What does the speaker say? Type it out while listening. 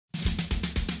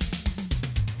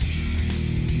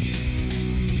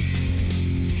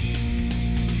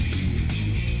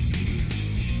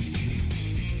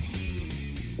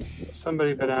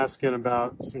Somebody been asking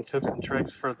about some tips and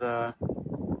tricks for the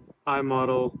I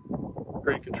model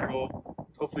brake control.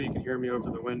 Hopefully you can hear me over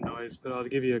the wind noise, but I'll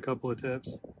give you a couple of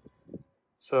tips.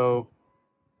 So,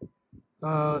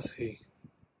 let's see.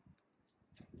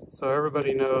 So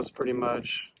everybody knows pretty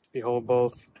much, if you hold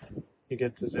both, you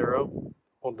get to 0.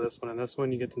 Hold this one and this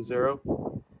one, you get to 0.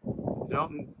 What you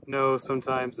don't know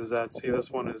sometimes is that, see,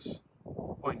 this one is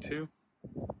 0.2.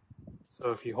 So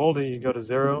if you hold it, you go to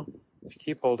 0. If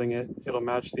you keep holding it, it'll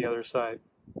match the other side.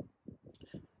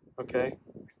 Okay?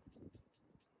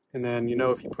 And then,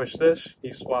 if you push this,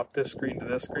 you swap this screen to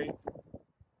this screen,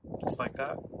 just like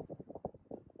that.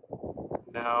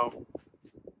 Now,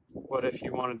 what if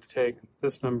you wanted to take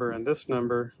this number and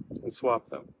swap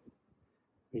them?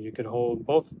 You could hold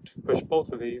both, push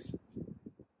both of these,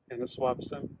 and it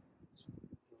swaps them.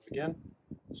 Again,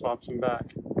 swaps them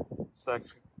back. So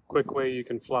that's a quick way you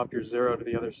can flop your 0 to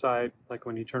the other side, like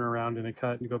when you turn around in a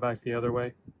cut and go back the other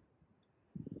way.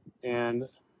 And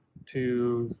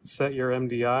to set your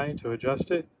MDI, to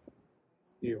adjust it,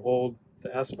 you hold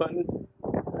the S button.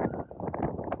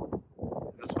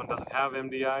 This one doesn't have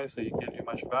MDI, so you can't do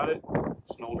much about it.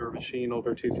 It's an older machine,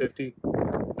 older 250.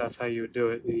 That's how you would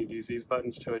do it. You'd use these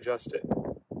buttons to adjust it.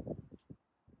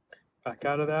 Back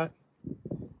out of that.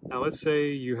 Now let's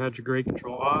say you had your grade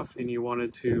control off and you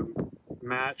wanted to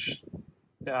match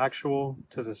the actual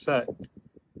to the set.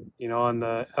 On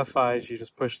the FIs, you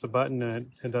just push the button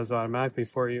and it does automatically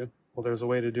for you. Well, there's a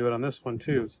way to do it on this one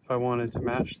too. So if I wanted to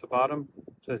match the bottom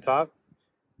to the top,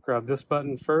 grab this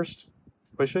button first,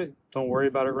 push it. Don't worry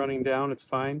about it running down, it's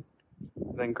fine.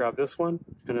 Then grab this one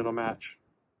and it'll match.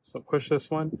 So push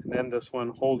this one and then this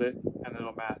one, hold it, and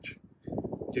it'll match.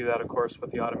 Do that, of course,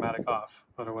 with the automatic off.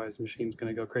 Otherwise, the machine's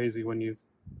going to go crazy when you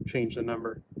change the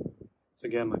number. So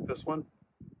again, like this one,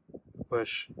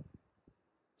 push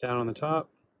down on the top,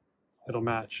 it'll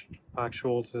match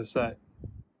actual to the set.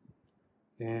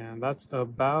 And that's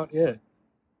about it.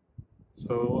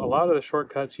 So a lot of the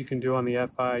shortcuts you can do on the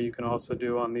FI, you can also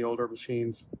do on the older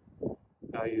machines.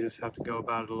 You just have to go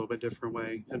about it a little bit different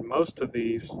way. And most of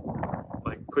these,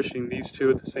 like pushing these two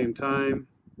at the same time,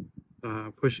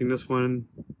 pushing this one,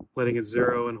 letting it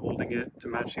 0 and holding it to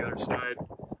match the other side,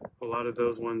 a lot of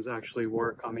those ones actually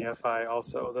work on the FI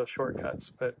also, those shortcuts.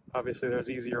 But obviously there's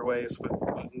easier ways with the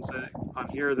buttons on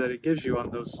here that it gives you on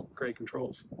those grade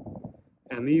controls.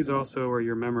 And these also are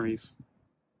your memories.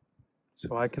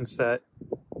 So I can set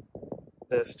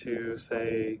this to,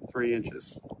 say, 3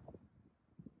 inches.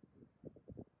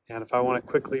 And if I want to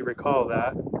quickly recall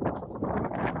that,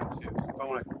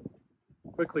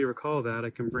 I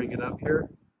can bring it up here,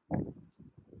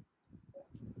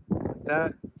 like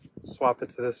that, swap it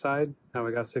to this side. Now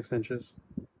we got 6 inches.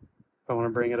 If I want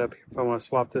to bring it up, if I want to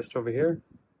swap this to over here,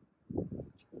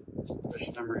 push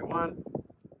memory 1,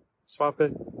 swap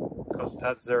it, goes to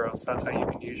that 0. So that's how you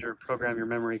can program your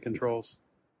memory controls.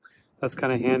 That's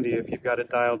kind of handy if you've got it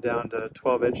dialed down to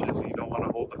 12 inches and you don't want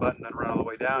to hold the button and run all the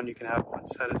way down. You can have one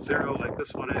set at 0 like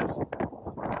this one is.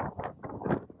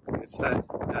 So it's set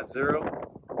at 0.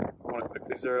 I want to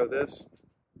quickly 0 this.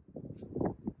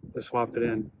 Just swap it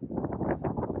in.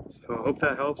 So I hope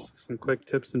that helps. Some quick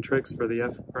tips and tricks for the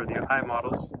I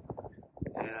models.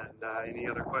 And any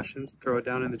other questions, throw it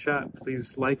down in the chat.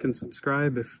 Please like and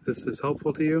subscribe if this is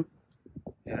helpful to you.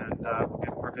 And we'll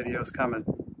get more videos coming.